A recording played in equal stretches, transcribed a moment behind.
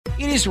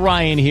It is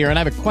Ryan here, and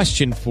I have a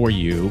question for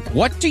you.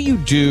 What do you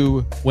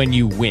do when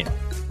you win?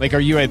 Like, are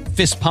you a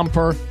fist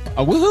pumper,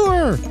 a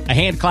woohooer, a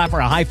hand clapper,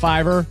 a high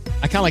fiver?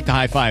 I kind of like the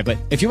high five, but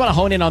if you want to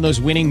hone in on those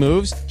winning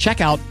moves,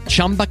 check out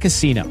Chumba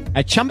Casino.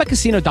 At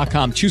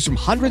ChumbaCasino.com, choose from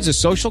hundreds of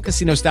social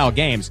casino-style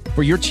games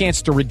for your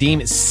chance to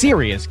redeem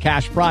serious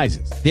cash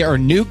prizes. There are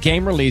new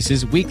game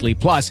releases weekly,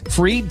 plus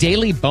free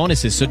daily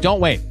bonuses. So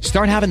don't wait.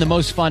 Start having the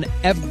most fun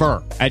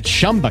ever at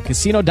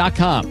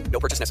ChumbaCasino.com.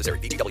 No purchase necessary.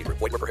 VGW. Void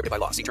where prohibited by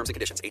law. See terms and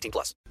conditions.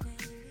 18+.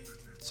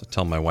 So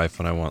tell my wife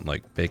when I want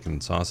like bacon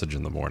and sausage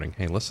in the morning,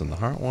 hey, listen, the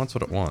heart wants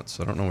what it wants.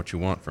 I don't know what you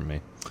want from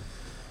me.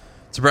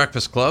 It's a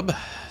Breakfast Club,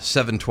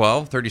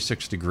 712,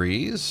 36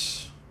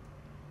 degrees.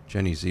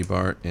 Jenny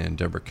Ziebart and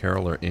Deborah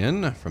Carroll are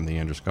in from the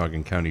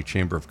Androscoggin County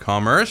Chamber of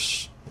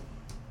Commerce.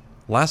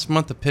 Last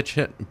month, the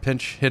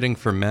pinch hitting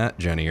for Matt.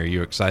 Jenny, are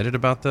you excited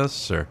about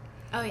this? Or?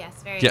 Oh,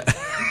 yes, very excited.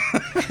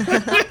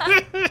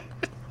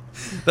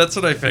 That's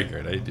what I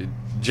figured.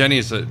 Jenny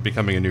is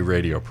becoming a new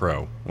radio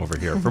pro over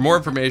here. For more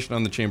information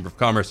on the Chamber of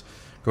Commerce,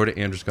 go to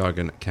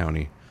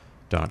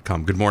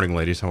androscoggincounty.com. Good morning,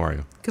 ladies. How are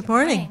you? Good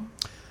morning.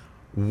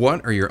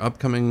 What are your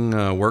upcoming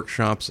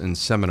workshops and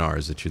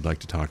seminars that you'd like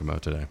to talk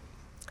about today?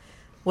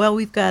 Well,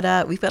 we've got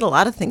a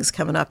lot of things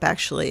coming up.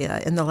 Actually,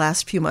 in the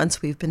last few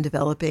months, we've been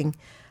developing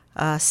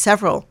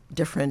several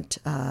different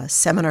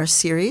seminar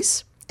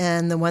series,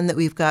 and the one that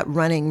we've got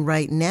running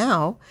right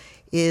now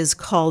is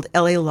called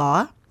LA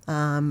Law.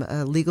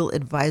 Legal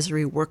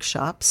advisory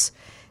workshops.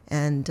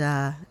 And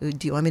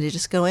do you want me to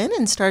just go in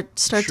and start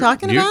sure.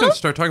 talking about it? You can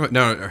start talking about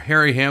now,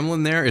 Harry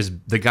Hamlin there, is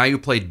the guy who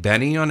played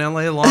Benny on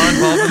LA Law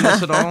involved in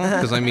this at all?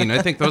 Because,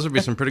 I think those would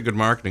be some pretty good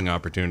marketing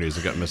opportunities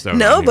that got missed out.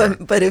 No,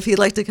 but if he'd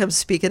like to come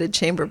speak at a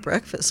chamber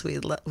breakfast,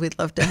 we'd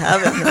love to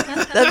have him.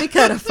 That'd be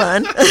kind of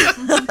fun.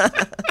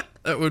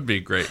 That would be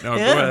great. No,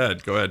 yeah.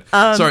 Go ahead.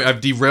 Sorry, I've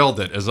derailed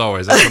it, as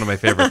always. That's one of my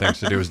favorite things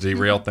to do is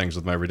derail things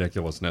with my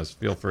ridiculousness.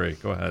 Feel free.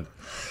 Go ahead.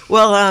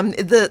 Well,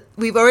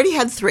 we've already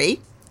had 3,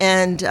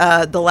 and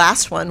the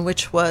last one,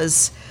 which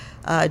was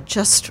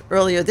just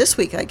earlier this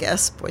week, I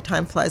guess, boy,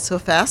 time flies so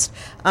fast,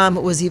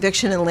 was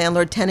eviction and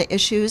landlord-tenant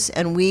issues,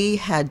 and we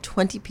had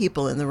 20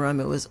 people in the room.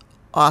 It was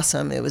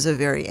awesome. It was a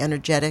very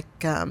energetic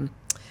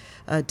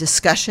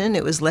discussion.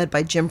 It was led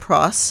by Jim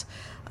Pross.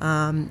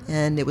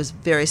 And it was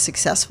very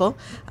successful.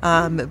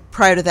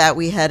 Prior to that,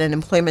 we had an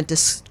employment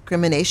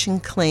discrimination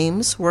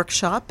claims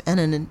workshop and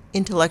an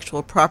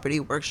intellectual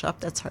property workshop.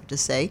 That's hard to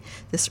say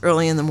this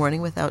early in the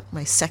morning without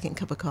my second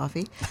cup of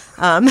coffee.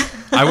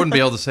 I wouldn't be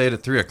able to say it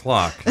at 3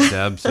 o'clock,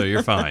 Deb, so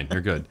you're fine.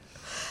 You're good.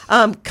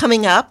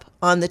 Coming up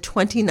on the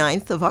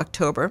 29th of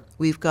October,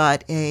 we've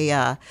got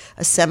a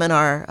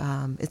seminar.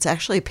 It's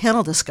actually a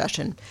panel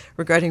discussion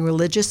regarding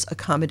religious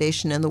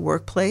accommodation in the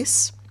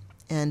workplace.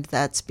 And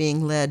that's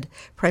being led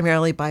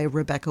primarily by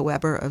Rebecca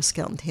Weber of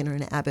Skelton, Taylor,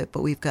 and Abbott.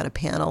 But we've got a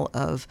panel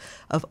of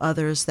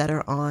others that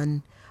are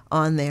on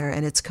there,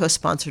 and it's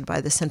co-sponsored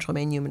by the Central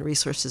Maine Human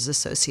Resources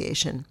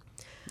Association.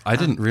 I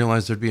didn't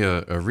realize there'd be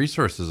a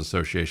resources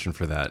association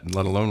for that,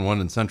 let alone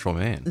one in Central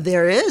Maine.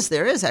 There is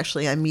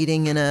actually. I'm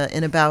meeting in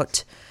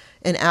about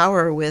an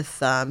hour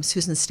with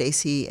Susan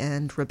Stacy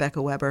and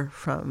Rebecca Weber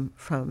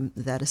from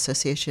that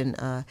association,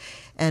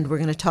 and we're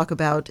going to talk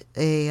about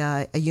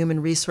a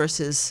human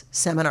resources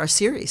seminar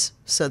series.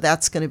 So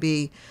that's going to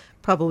be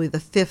probably the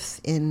 5th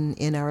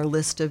in our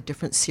list of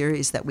different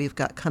series that we've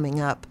got coming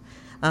up.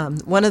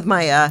 One of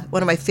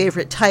my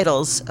favorite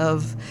titles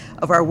of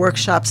our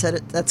workshops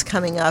that's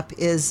coming up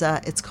is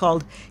it's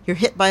called "You're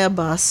Hit by a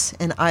Bus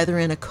and Either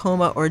in a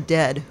Coma or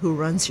Dead. Who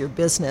Runs Your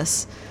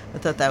Business?" I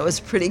thought that was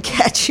pretty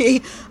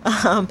catchy,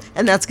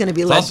 and that's going to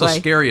be led by. It's also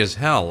scary as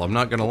hell. I'm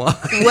not going to lie.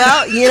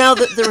 Well,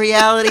 the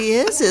reality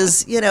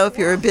is if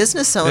you're a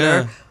business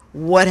owner,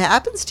 what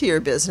happens to your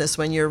business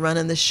when you're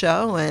running the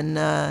show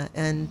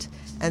and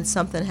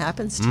something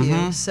happens to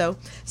you? So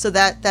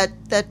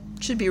that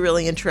should be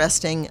really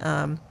interesting.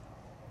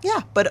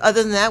 But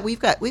other than that, we've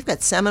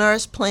got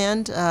seminars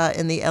planned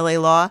in the LA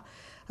Law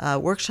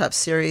workshop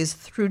series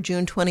through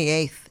June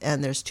 28th,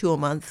 and there's 2 a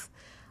month.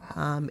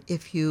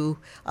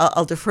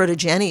 I'll defer to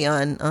Jenny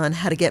on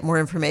how to get more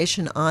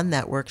information on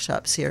that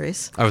workshop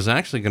series. I was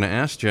actually going to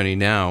ask Jenny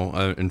now.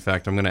 In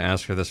fact, I'm going to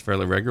ask her this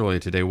fairly regularly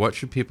today. What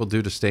should people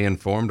do to stay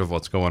informed of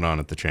what's going on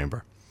at the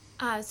Chamber?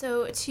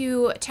 So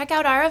to check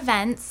out our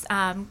events,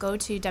 go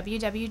to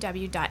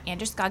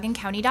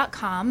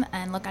www.androscoggincounty.com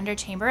and look under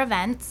Chamber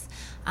Events.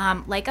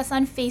 Like us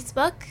on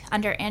Facebook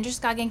under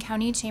Androscoggin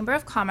County Chamber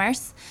of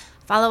Commerce.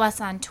 Follow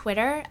us on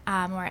Twitter,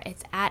 where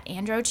it's at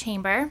Andro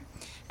Chamber.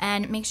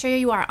 And make sure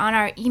you are on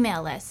our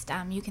email list.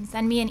 You can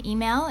send me an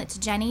email. It's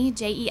Jenny,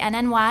 Jenny,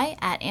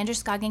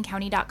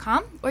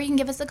 @androscoggincounty.com. Or you can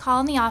give us a call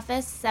in the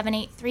office,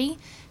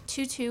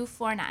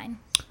 783-2249.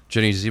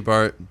 Jenny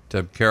Ziebart,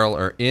 Deb Carroll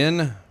are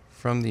in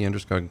from the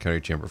Androscoggin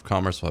County Chamber of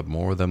Commerce. We'll have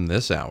more of them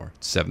this hour.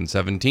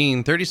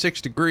 7:17,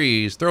 36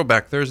 degrees.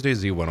 Throwback Thursday,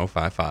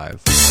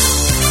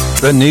 Z1055.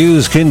 The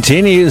news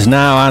continues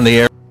now on the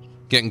air.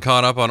 Getting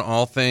caught up on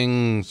all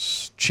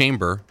things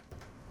Chamber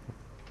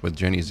with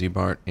Jenny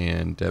Ziebart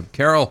and Deb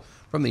Carroll.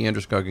 from the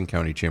Androscoggin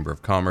County Chamber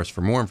of Commerce.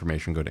 For more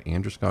information, go to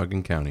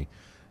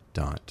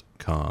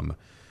androscoggincounty.com.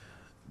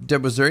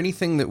 Deb, was there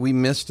anything that we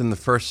missed in the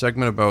first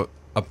segment about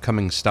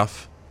upcoming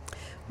stuff?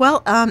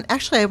 Well,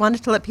 actually, I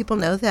wanted to let people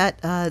know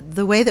that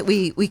the way that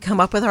we come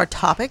up with our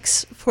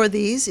topics for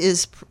these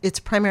is it's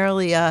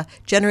primarily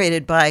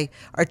generated by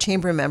our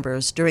chamber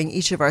members. During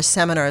each of our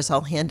seminars,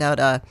 I'll hand out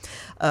a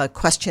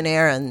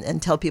questionnaire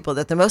and tell people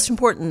that the most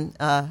important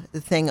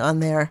thing on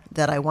there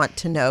that I want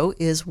to know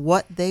is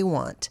what they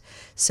want.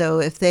 So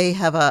if they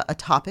have a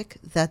topic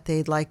that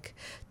they'd like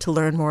to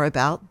learn more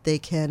about, they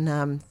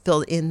can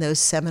fill in those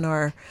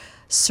seminar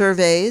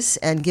surveys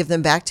and give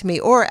them back to me.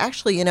 Or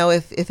actually,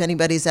 if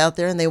anybody's out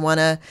there and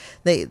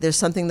there's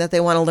something that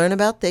they want to learn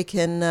about, they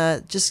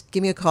can just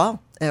give me a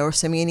call or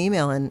send me an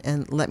email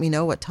and let me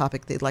know what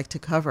topic they'd like to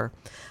cover.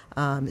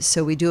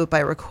 So we do it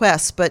by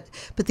request. But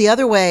the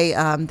other way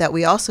that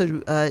we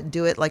also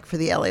do it, like for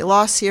the LA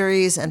Law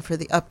series and for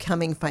the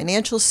upcoming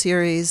financial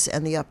series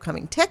and the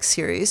upcoming tech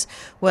series,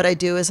 what I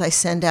do is I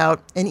send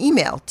out an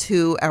email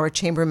to our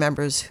chamber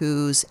members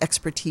whose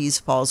expertise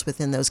falls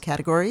within those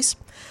categories.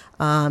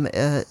 And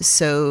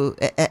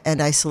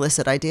I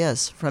solicit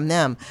ideas from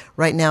them.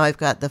 Right now, I've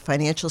got the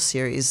financial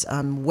series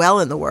well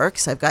in the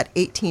works. I've got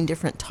 18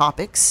 different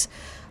topics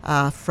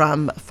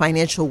from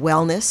financial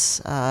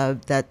wellness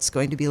that's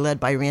going to be led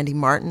by Randy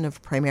Martin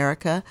of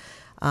Primerica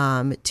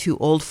to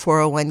old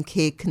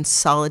 401k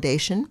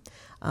consolidation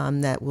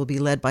that will be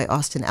led by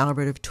Austin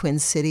Albert of Twin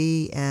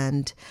City,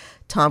 and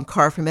Tom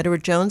Carr from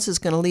Edward Jones is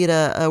going to lead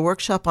a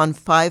workshop on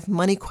 5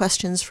 money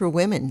questions for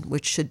women,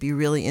 which should be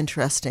really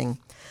interesting.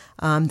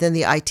 Then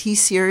the IT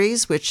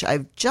series, which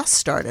I've just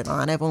started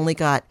on. I've only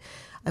got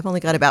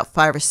about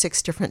 5 or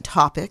 6 different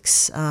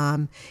topics.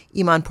 Iman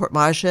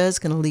Portmaja is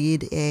going to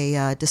lead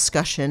a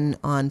discussion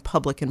on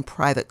public and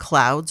private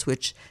clouds,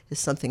 which is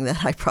something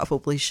that I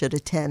probably should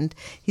attend.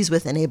 He's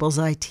with Enables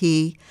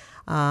IT.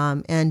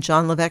 And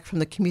John Levesque from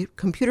the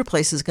Computer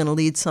Place is going to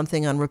lead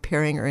something on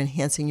repairing or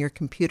enhancing your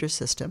computer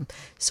system.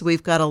 So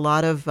we've got a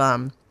lot of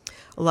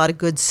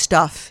good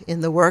stuff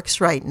in the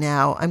works right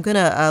now. I'm going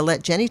to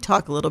let Jenny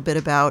talk a little bit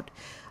about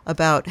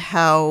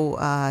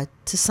how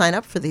to sign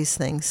up for these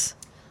things.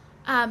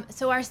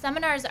 So our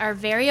seminars are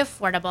very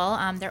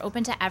affordable. They're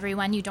open to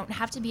everyone. You don't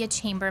have to be a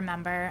chamber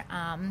member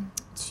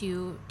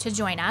to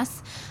join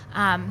us.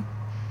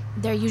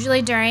 They're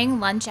usually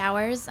during lunch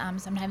hours.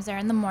 Sometimes they're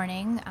in the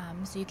morning,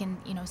 so you can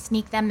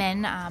sneak them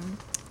in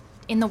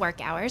the work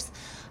hours.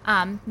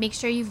 Make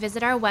sure you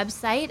visit our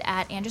website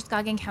at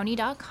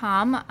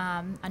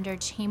androscoggincounty.com. Under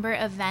Chamber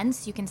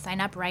Events, you can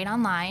sign up right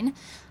online.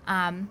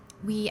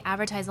 We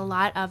advertise a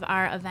lot of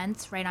our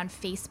events right on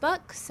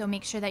Facebook, so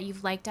make sure that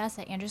you've liked us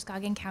at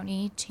Androscoggin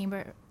County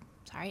Chamber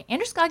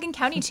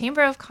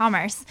of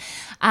Commerce.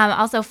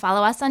 Also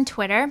follow us on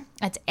Twitter.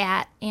 It's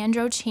at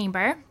Andro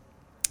Chamber.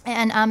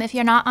 And if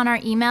you're not on our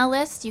email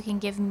list, you can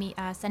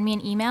send me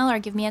an email or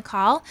give me a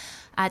call.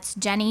 It's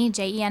Jenny,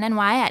 Jenny, at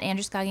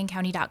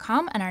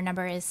androscoggincounty.com, and our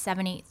number is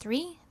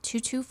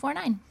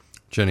 783-2249.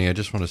 Jenny, I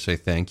just want to say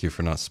thank you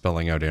for not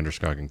spelling out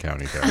Androscoggin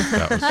County there.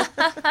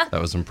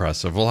 That was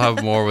impressive. We'll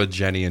have more with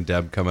Jenny and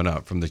Deb coming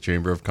up from the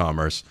Chamber of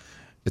Commerce.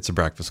 It's a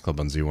Breakfast Club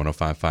on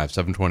Z1055,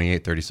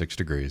 728, 36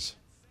 degrees.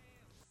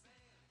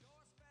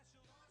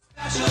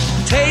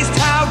 Taste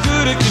how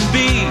good it can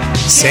be.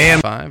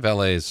 Sam 5,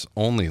 LA's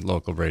only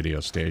local radio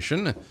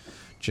station.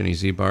 Jenny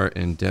Ziebart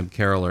and Deb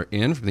Carroll are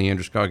in from the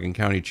Androscoggin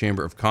County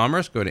Chamber of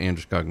Commerce. Go to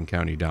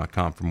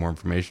androscoggincounty.com for more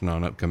information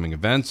on upcoming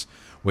events,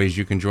 ways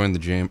you can join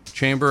the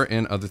chamber,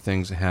 and other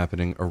things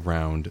happening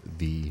around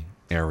the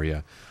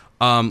area.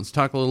 Let's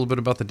talk a little bit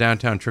about the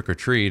downtown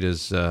trick-or-treat.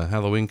 Is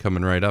Halloween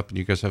coming right up, and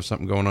you guys have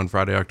something going on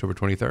Friday, October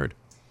 23rd?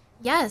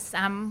 Yes,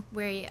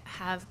 we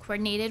have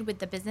coordinated with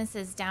the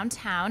businesses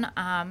downtown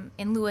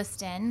in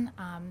Lewiston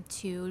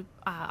to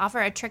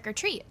offer a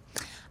trick-or-treat.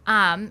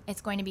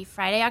 It's going to be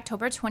Friday,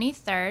 October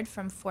 23rd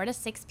from 4 to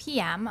 6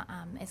 p.m.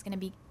 It's going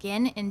to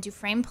begin in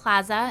Dufresne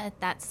Plaza at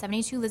that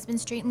 72 Lisbon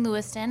Street in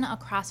Lewiston,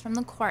 across from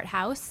the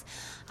courthouse.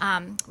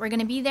 We're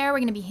going to be there. We're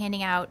going to be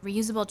handing out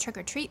reusable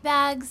trick-or-treat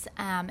bags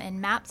and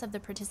maps of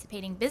the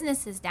participating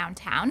businesses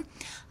downtown.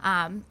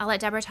 I'll let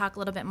Deborah talk a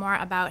little bit more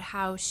about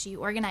how she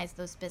organized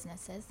those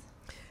businesses.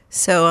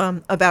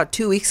 So about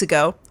 2 weeks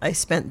ago, I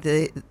spent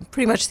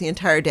pretty much the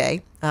entire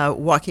day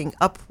walking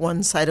up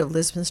one side of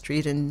Lisbon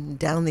Street and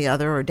down the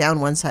other, or down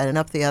one side and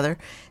up the other.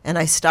 And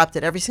I stopped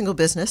at every single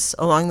business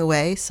along the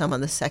way, some on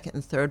the second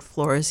and third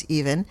floors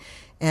even,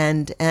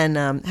 and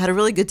had a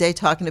really good day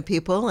talking to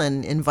people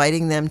and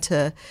inviting them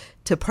to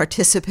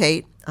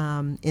participate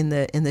in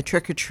the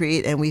trick or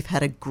treat. And we've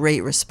had a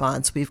great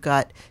response.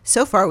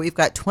 So far we've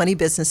got 20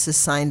 businesses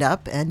signed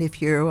up, and if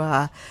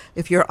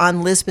you're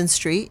on Lisbon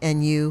Street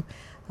and you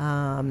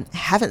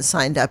haven't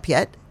signed up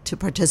yet to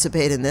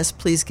participate in this,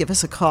 please give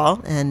us a call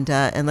and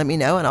let me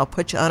know, and I'll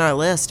put you on our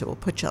list. We'll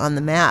put you on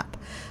the map.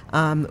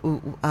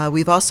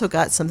 We've also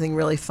got something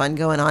really fun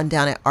going on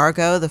down at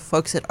Argo. The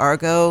folks at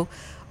Argo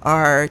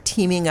are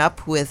teaming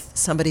up with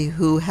somebody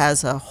who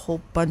has a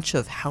whole bunch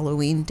of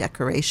Halloween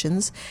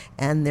decorations,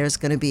 and there's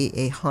going to be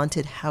a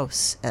haunted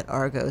house at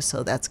Argo,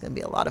 so that's going to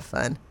be a lot of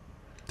fun.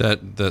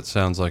 That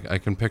sounds like I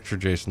can picture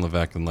Jason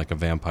Levesque in like a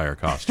vampire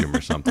costume or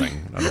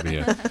something.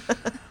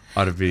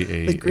 Ought to be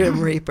a The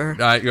Grim Reaper.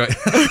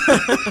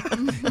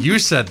 You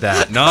said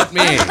that, not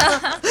me.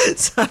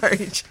 Sorry,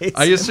 Jason.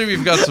 I assume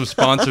you've got some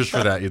sponsors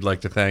for that you'd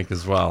like to thank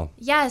as well.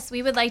 Yes,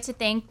 we would like to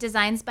thank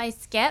Designs by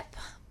Skip,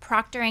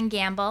 Procter &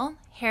 Gamble,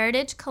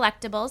 Heritage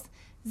Collectibles,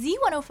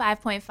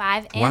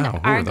 Z105.5, and Wow, who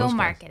are Argo those guys?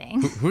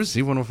 Marketing. Who's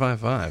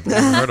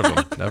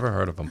Z105.5? Never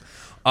heard of them.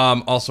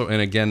 Also,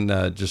 and again,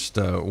 just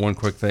one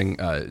quick thing.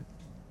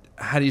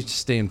 How do you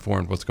stay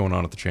informed what's going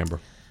on at the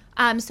Chamber?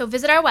 So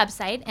visit our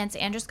website, and it's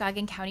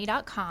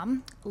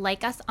androscogginccounty.com.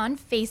 Like us on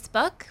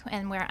Facebook,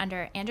 and we're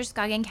under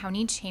Androscoggin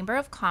County Chamber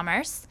of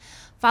Commerce.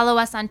 Follow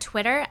us on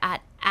Twitter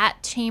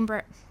at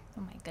Chamber.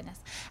 Oh my goodness,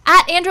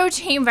 at Andro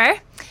Chamber.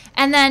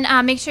 And then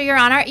make sure you're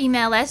on our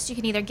email list. You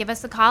can either give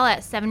us a call at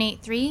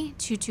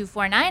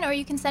 783-2249, or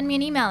you can send me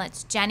an email.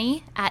 It's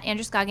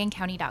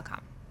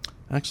jenny@androscoggincounty.com.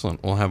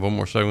 Excellent. We'll have one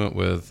more segment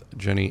with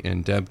Jenny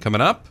and Deb coming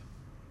up.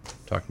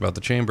 Talking about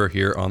the Chamber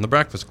here on The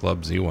Breakfast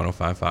Club,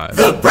 Z105.5.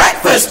 The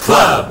Breakfast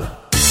Club.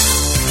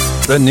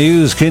 The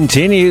news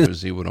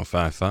continues.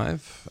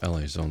 Z105.5,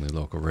 LA's only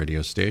local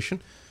radio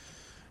station.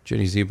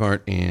 Jenny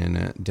Ziebart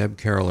and Deb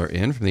Carroll are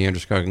in from the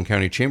Androscoggin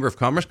County Chamber of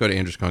Commerce. Go to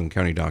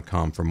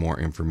androscoggincounty.com for more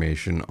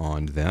information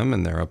on them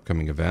and their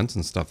upcoming events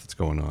and stuff that's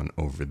going on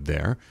over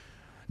there.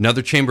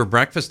 Another Chamber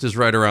breakfast is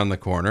right around the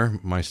corner.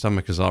 My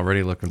stomach is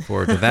already looking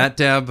forward to that,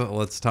 Deb.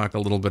 Let's talk a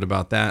little bit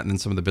about that and then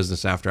some of the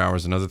business after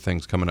hours and other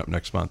things coming up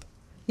next month.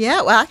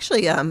 Yeah, well,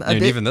 actually,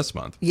 Even this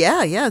month.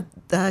 Yeah.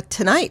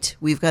 Tonight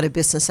we've got a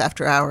business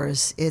after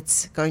hours.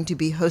 It's going to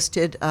be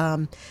hosted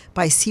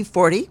by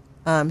C40.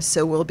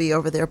 So we'll be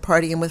over there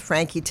partying with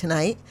Frankie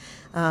tonight.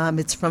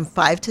 It's from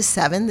 5 to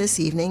 7 this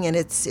evening, and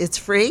it's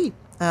free.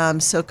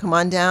 So come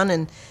on down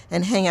and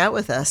hang out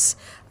with us.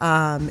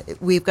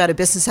 We've got a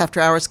business after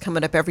hours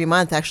coming up every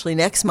month. Actually,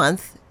 next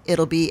month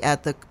it'll be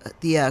at the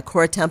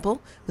Cora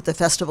Temple with the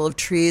Festival of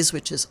Trees,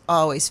 which is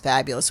always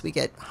fabulous. We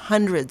get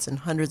hundreds and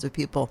hundreds of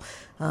people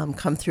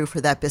come through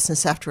for that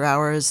business after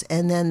hours.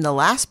 And then the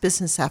last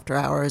business after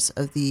hours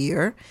of the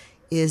year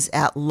is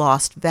at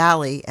Lost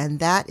Valley, and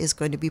that is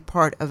going to be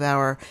part of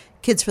our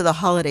Kids for the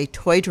Holiday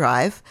Toy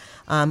Drive,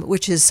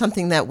 which is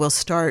something that will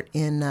start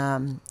in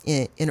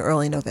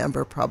early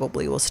November.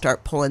 Probably we'll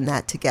start pulling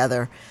that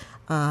together.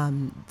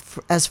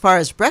 As far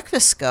as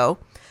breakfasts go,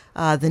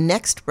 the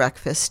next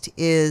breakfast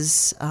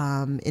is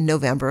in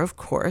November, of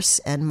course,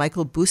 and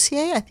Michael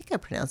Boussier, I think I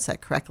pronounced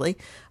that correctly,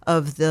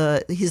 he's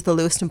the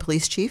Lewiston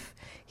Police Chief.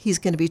 He's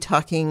going to be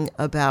talking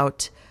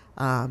about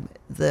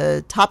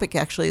the topic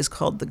actually is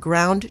called The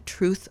Ground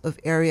Truth of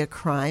Area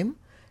Crime,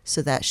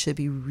 so that should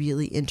be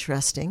really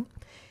interesting.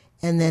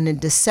 And then in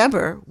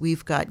December,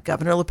 we've got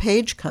Governor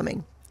LePage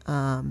coming.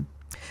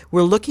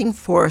 We're looking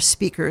for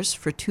speakers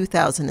for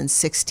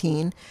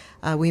 2016.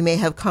 We may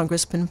have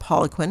Congressman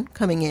Poliquin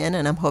coming in,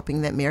 and I'm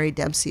hoping that Mary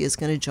Dempsey is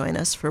going to join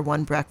us for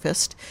one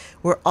breakfast.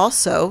 We're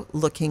also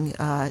looking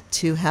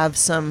to have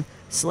some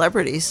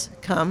celebrities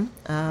come.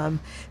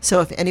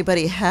 So if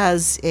anybody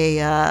has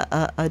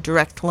a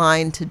direct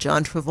line to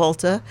John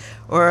Travolta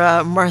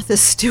or Martha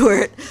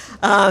Stewart,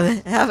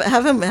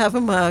 have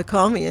him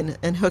call me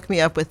and hook me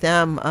up with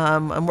them.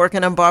 I'm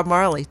working on Bob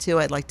Marley too.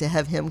 I'd like to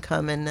have him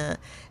come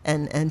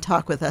and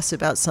talk with us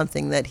about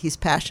something that he's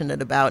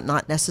passionate about,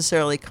 not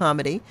necessarily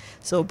comedy.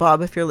 So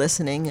Bob, if you're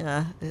listening,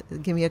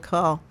 give me a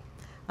call.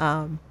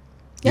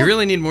 You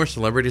really need more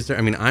celebrities there?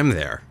 I mean, I'm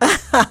there.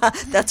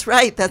 That's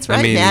right.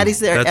 I mean,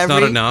 Maddie's there that's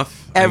not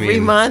enough. Every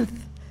month.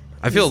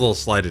 I feel a little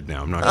slighted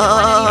now. I'm not I don't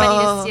gonna want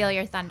anybody to steal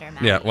your thunder,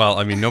 Matt. Yeah, well,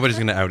 I mean, nobody's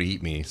going to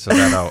out-eat me, so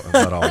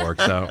that all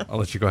works out. I'll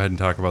let you go ahead and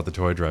talk about the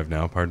toy drive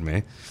now. Pardon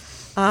me.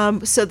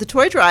 So the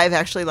toy drive,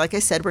 actually, like I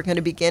said, we're going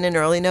to begin in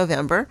early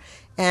November.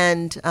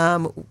 And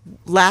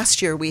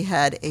last year we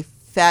had a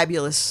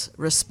fabulous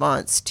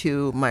response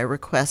to my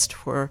request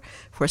for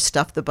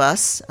Stuff the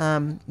Bus.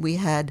 We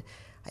had,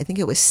 I think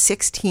it was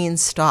 16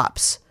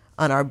 stops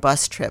on our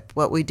bus trip.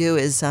 What we do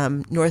is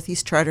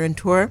Northeast Charter and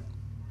Tour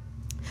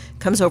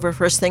comes over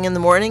first thing in the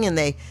morning, and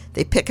they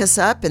pick us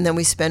up, and then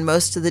we spend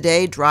most of the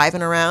day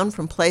driving around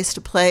from place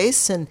to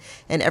place, and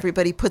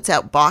everybody puts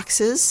out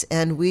boxes,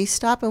 and we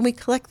stop and we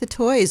collect the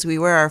toys. We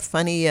wear our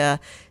funny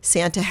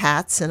Santa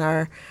hats and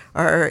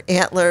our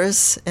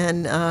antlers,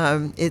 and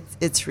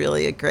it's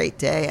really a great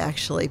day,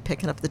 actually,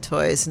 picking up the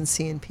toys and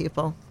seeing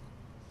people.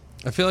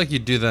 I feel like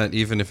you'd do that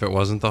even if it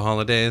wasn't the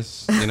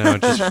holidays,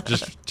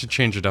 just to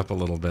change it up a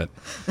little bit.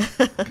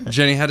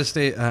 Jenny, how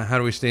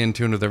do we stay in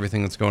tune with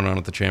everything that's going on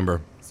at the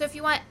Chamber? So if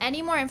you want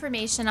any more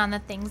information on the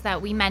things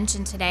that we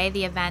mentioned today,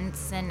 the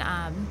events and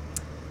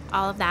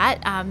all of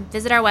that,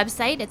 visit our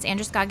website. It's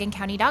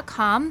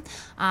androscoggincounty.com.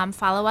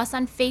 Follow us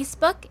on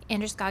Facebook,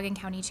 Androscoggin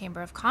County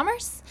Chamber of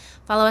Commerce.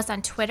 Follow us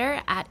on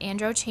Twitter at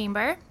Andro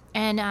Chamber.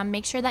 And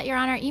make sure that you're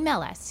on our email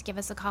list. Give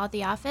us a call at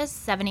the office,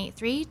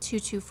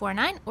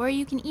 783-2249, or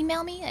you can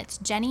email me. It's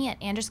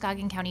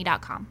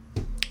jenny@androscoggincounty.com.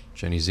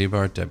 Jenny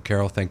Ziebart, Deb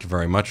Carroll, thank you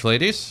very much,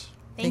 ladies.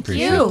 Thank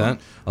Appreciate you. that.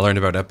 I learned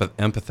about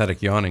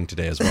empathetic yawning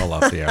today as well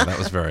off the air. That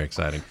was very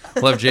exciting.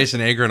 We'll have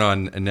Jason Agron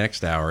on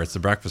next hour. It's The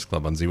Breakfast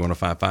Club on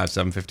Z105.5,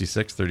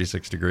 756,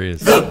 36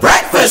 degrees. The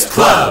Breakfast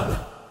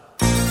Club.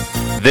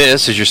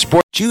 This is your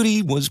sport.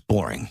 Judy was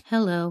boring.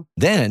 Hello.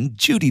 Then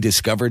Judy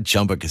discovered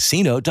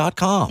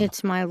ChumbaCasino.com.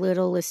 It's my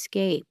little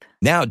escape.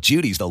 Now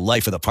Judy's the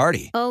life of the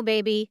party. Oh,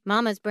 baby,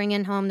 mama's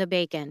bringing home the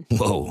bacon.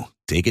 Whoa,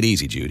 take it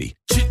easy, Judy.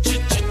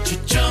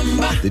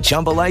 The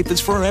Chumba life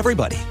is for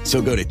everybody.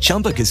 So go to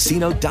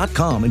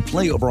ChumbaCasino.com and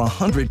play over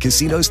 100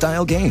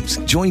 casino-style games.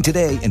 Join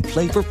today and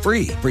play for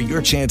free for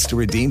your chance to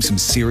redeem some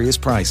serious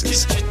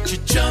prizes.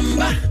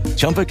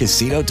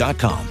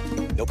 ChumbaCasino.com.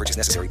 No purchase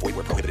necessary. Void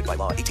where prohibited by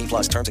law.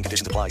 18+ terms and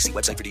conditions apply. See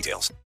website for details.